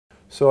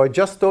So I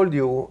just told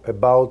you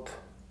about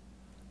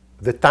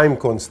the time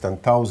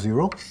constant tau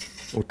 0,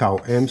 or tau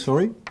m,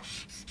 sorry.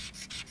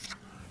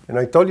 And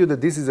I told you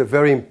that this is a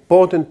very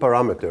important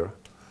parameter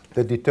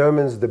that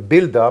determines the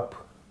buildup,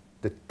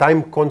 the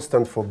time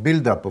constant for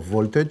buildup of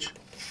voltage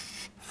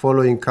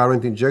following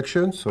current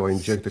injection. So I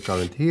inject the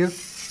current here.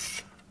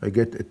 I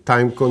get a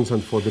time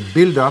constant for the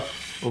buildup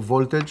of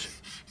voltage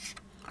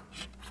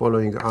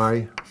following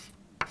I.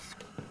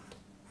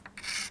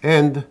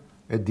 And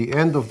at the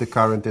end of the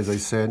current, as I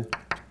said,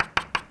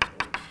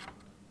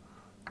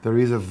 there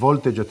is a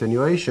voltage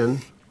attenuation,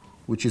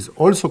 which is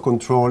also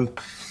controlled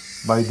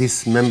by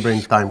this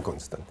membrane time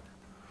constant.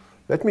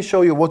 Let me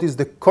show you what is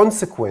the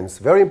consequence,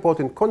 very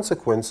important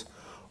consequence,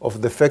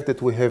 of the fact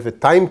that we have a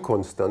time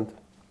constant.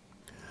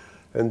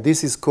 And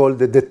this is called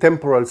the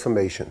temporal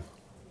summation.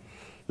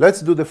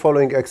 Let's do the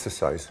following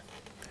exercise.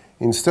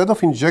 Instead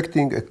of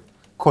injecting a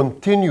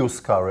continuous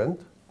current,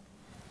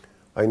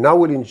 I now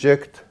will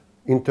inject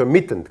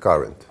intermittent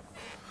current.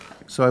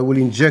 So I will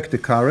inject the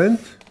current,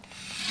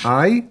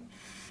 I,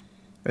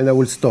 and I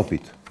will stop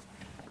it.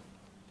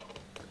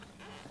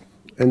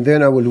 And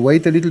then I will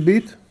wait a little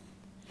bit,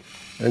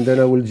 and then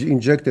I will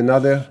inject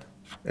another,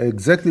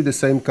 exactly the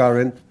same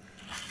current,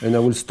 and I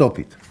will stop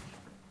it.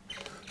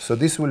 So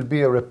this will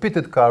be a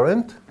repeated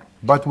current,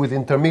 but with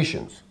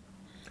intermissions.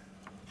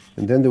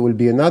 And then there will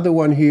be another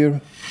one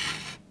here,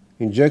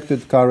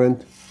 injected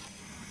current,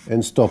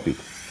 and stop it.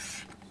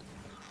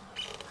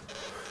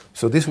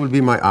 So this will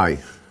be my I.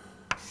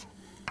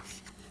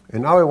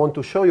 And now I want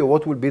to show you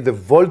what will be the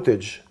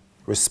voltage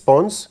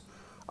response.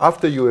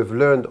 After you have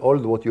learned all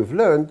what you've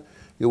learned,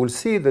 you will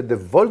see that the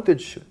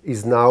voltage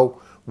is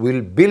now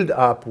will build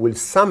up, will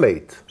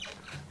summate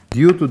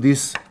due to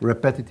these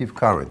repetitive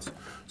currents.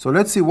 So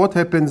let's see what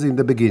happens in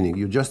the beginning.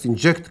 You just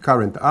inject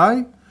current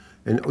I,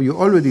 and you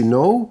already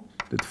know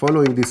that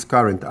following this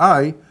current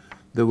I,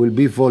 there will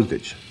be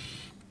voltage,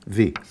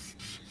 V.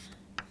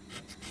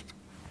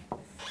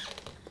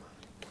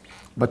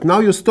 But now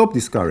you stop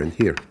this current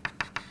here.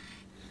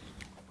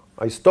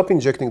 I stop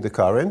injecting the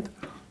current,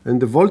 and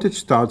the voltage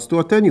starts to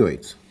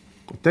attenuate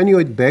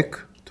back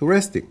to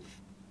resting.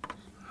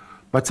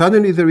 But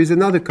suddenly there is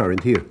another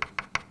current here.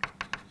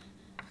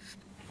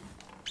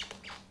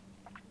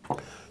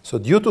 So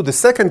due to the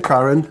second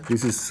current,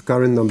 this is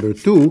current number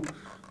 2,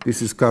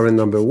 this is current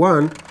number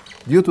 1,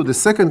 due to the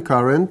second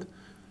current,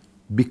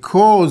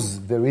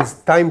 because there is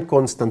time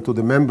constant to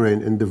the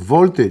membrane and the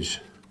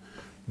voltage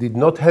did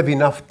not have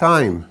enough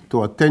time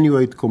to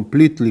attenuate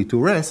completely to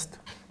rest,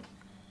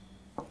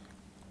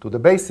 to the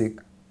basic,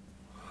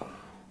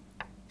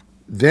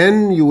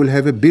 then you will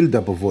have a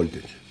buildup of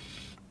voltage.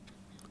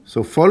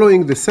 So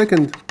following the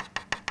second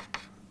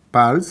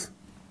pulse,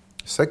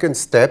 second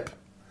step,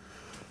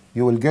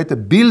 you will get a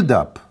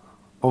buildup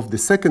of the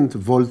second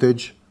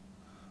voltage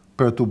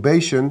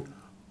perturbation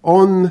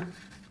on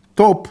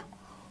top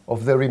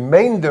of the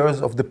remainders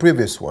of the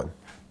previous one.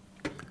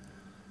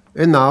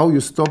 And now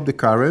you stop the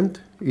current,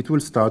 it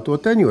will start to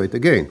attenuate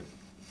again.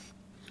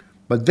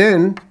 But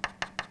then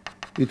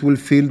it will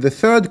feel the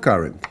third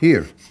current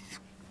here.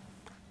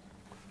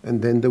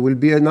 And then there will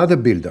be another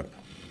buildup.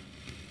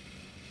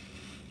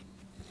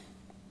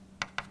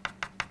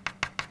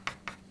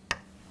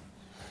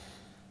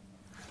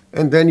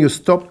 And then you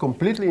stop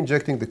completely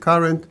injecting the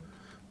current.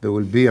 There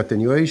will be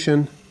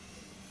attenuation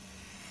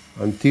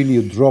until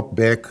you drop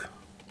back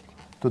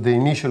to the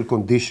initial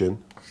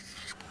condition,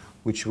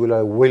 which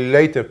I will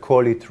later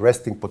call it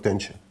resting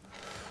potential.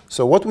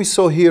 So what we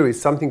saw here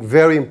is something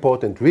very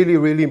important, really,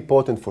 really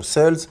important for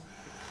cells.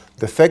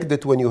 The fact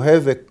that when you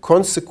have a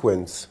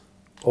consequence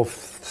of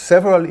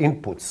several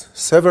inputs,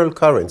 several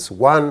currents,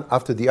 one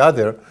after the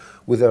other,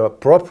 with an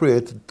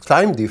appropriate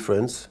time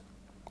difference,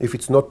 if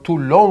it's not too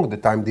long, the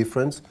time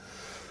difference,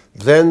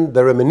 then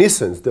the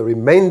reminiscence, the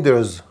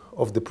remainders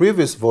of the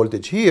previous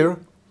voltage here,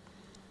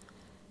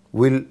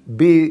 will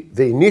be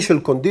the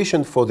initial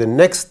condition for the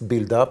next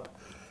build-up.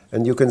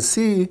 And you can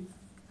see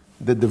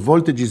that the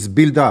voltage is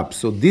built up.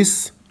 So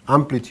this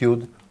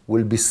amplitude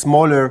will be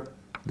smaller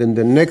than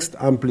the next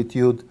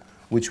amplitude,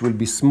 which will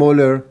be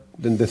smaller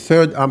than the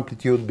third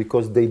amplitude,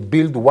 because they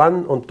build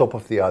one on top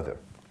of the other.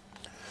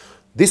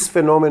 This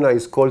phenomena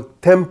is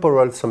called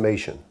temporal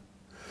summation,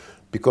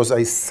 because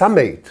I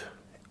summate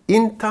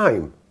in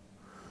time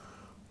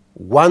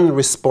one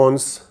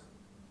response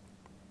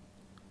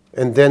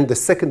and then the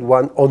second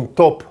one on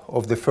top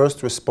of the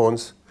first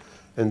response,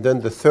 and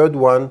then the third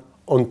one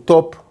on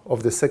top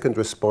of the second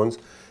response,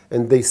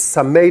 and they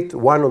summate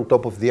one on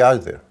top of the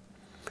other.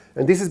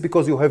 And this is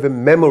because you have a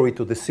memory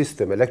to the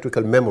system,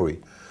 electrical memory.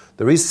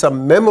 There is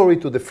some memory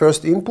to the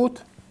first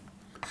input.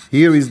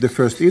 Here is the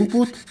first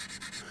input.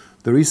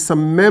 There is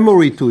some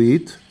memory to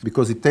it,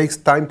 because it takes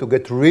time to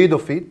get rid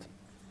of it.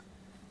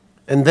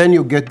 And then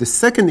you get the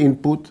second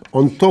input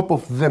on top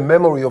of the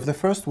memory of the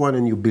first one,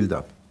 and you build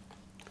up.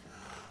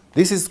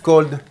 This is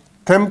called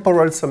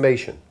temporal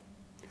summation.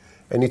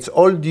 And it's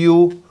all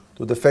due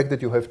to the fact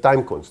that you have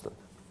time constant.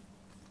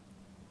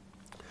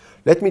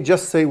 Let me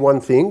just say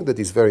one thing that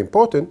is very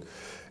important,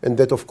 And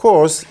that, of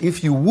course,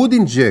 if you would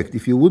inject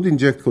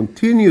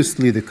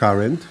continuously the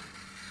current,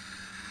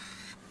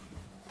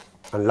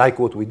 unlike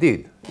what we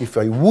did, if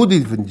I would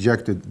have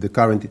injected the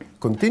current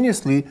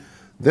continuously,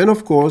 then,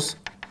 of course,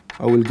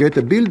 I will get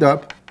a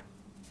buildup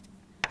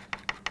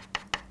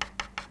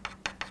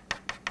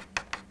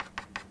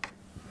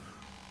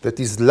that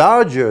is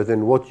larger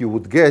than what you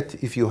would get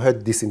if you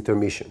had these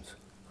intermissions.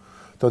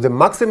 So the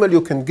maximal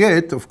you can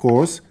get, of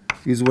course,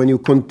 is when you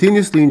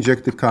continuously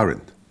inject the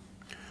current.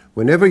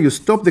 Whenever you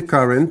stop the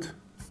current,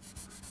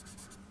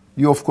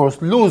 you, of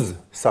course, lose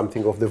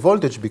something of the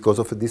voltage because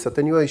of a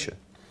disattenuation.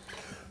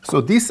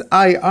 So this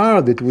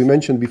IR that we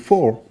mentioned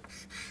before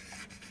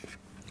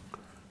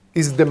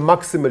is the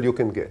maximal you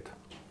can get.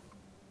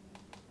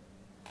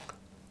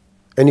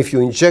 And if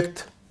you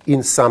inject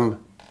in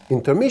some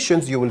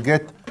intermissions, you will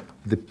get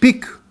the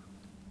peak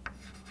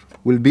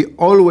will be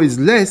always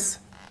less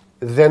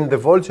than the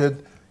voltage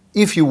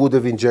if you would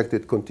have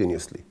injected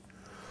continuously.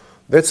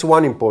 That's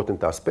one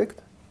important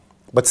aspect.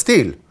 But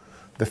still,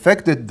 the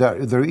fact that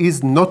there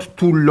is not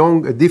too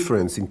long a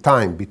difference in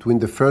time between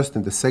the first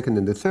and the second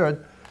and the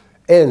third,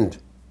 and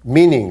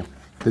meaning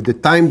that the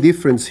time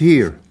difference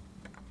here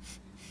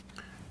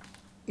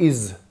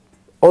is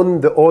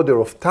on the order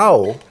of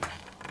tau,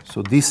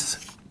 so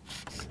this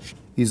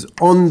is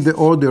on the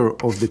order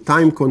of the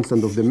time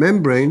constant of the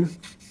membrane.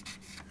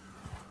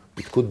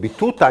 It could be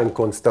 2 time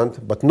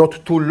constant, but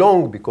not too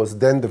long, because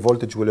then the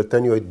voltage will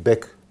attenuate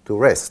back to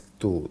rest,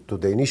 to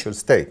the initial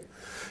state.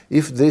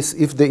 If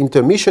the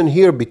intermission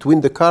here between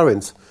the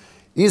currents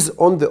is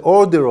on the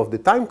order of the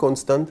time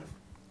constant,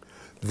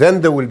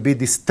 then there will be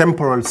this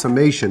temporal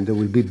summation. There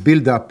will be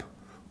buildup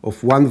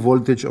of one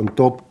voltage on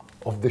top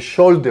of the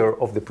shoulder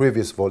of the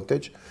previous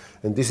voltage,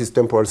 and this is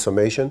temporal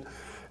summation.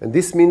 And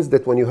this means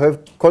that when you have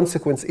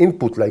consequence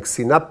input, like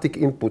synaptic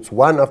inputs,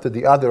 one after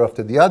the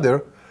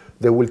other,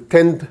 they will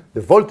tend,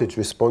 the voltage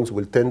response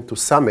will tend to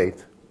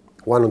summate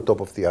one on top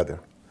of the other.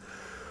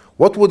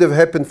 What would have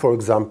happened, for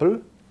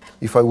example,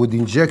 if I would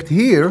inject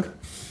here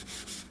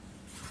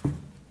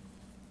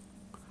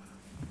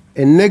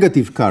a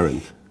negative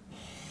current,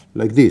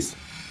 like this?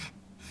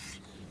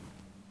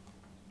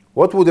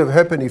 What would have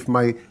happened if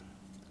my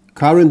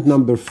current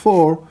number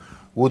 4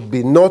 would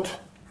be not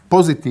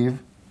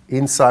positive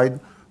inside,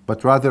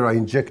 but rather I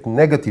inject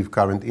negative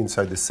current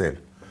inside the cell?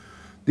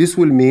 This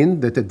will mean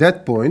that at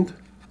that point,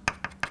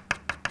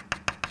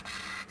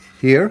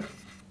 here,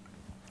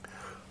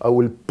 I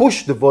will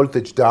push the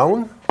voltage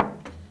down,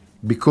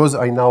 because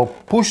I now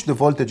push the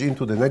voltage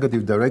into the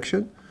negative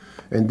direction.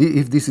 And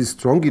if this is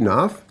strong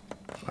enough,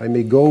 I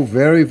may go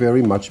very,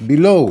 very much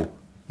below,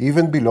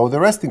 even below the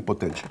resting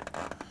potential,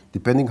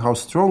 depending how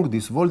strong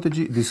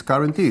this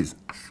current is.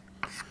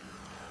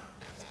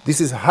 This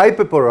is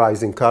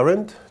hyperpolarizing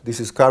current. This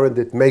is current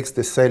that makes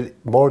the cell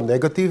more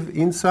negative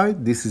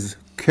inside. This is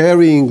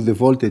carrying the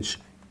voltage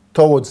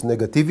towards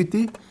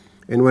negativity.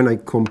 And when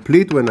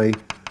I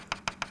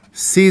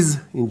cease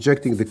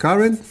injecting the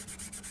current,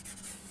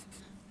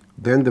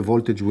 then the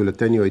voltage will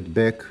attenuate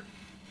back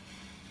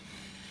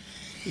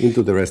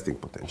into the resting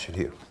potential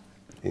here,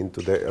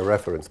 into the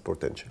reference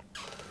potential.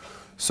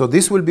 So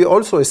this will be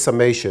also a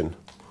summation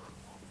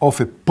of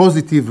a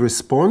positive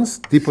response,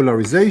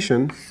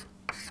 depolarization,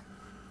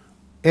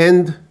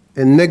 and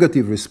a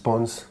negative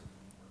response,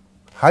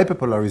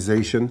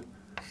 hyperpolarization,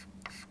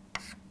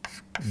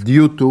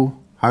 due to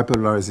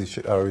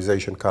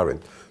hyperpolarization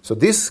current. So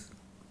this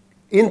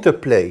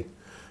interplay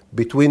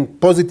between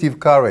positive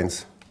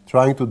currents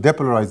trying to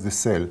depolarize the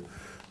cell,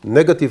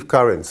 negative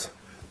currents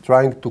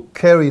trying to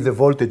carry the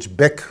voltage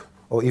back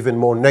or even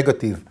more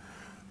negative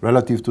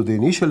relative to the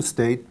initial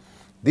state,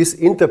 this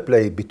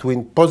interplay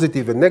between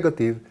positive and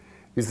negative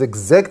is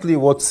exactly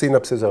what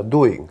synapses are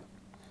doing.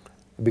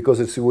 Because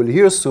as you will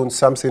hear soon,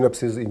 some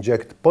synapses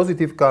inject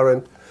positive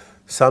current,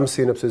 some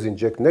synapses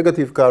inject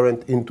negative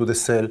current into the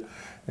cell,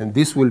 and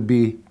this will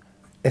be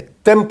a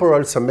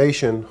temporal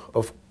summation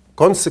of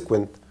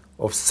consequent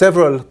of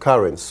several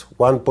currents,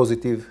 one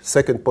positive,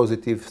 second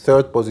positive,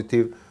 third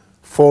positive,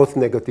 fourth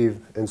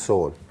negative, and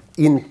so on,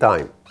 in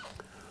time.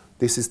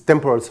 This is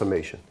temporal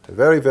summation, a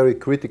very, very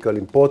critical,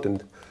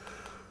 important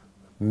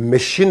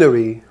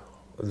machinery.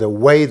 The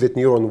way that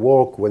neurons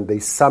work when they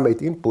summate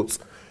inputs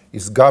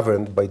is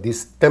governed by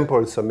this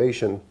temporal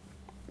summation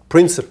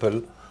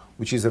principle,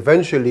 which is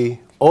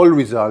eventually all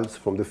results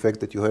from the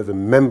fact that you have a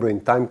membrane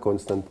time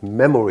constant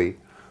memory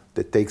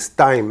that takes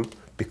time.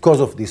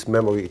 Because of this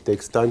memory, it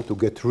takes time to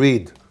get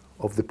rid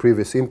of the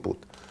previous input.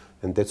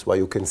 And that's why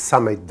you can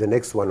summate the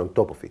next one on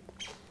top of it,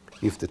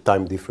 if the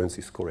time difference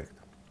is correct.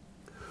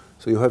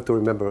 So you have to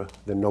remember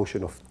the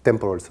notion of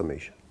temporal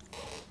summation.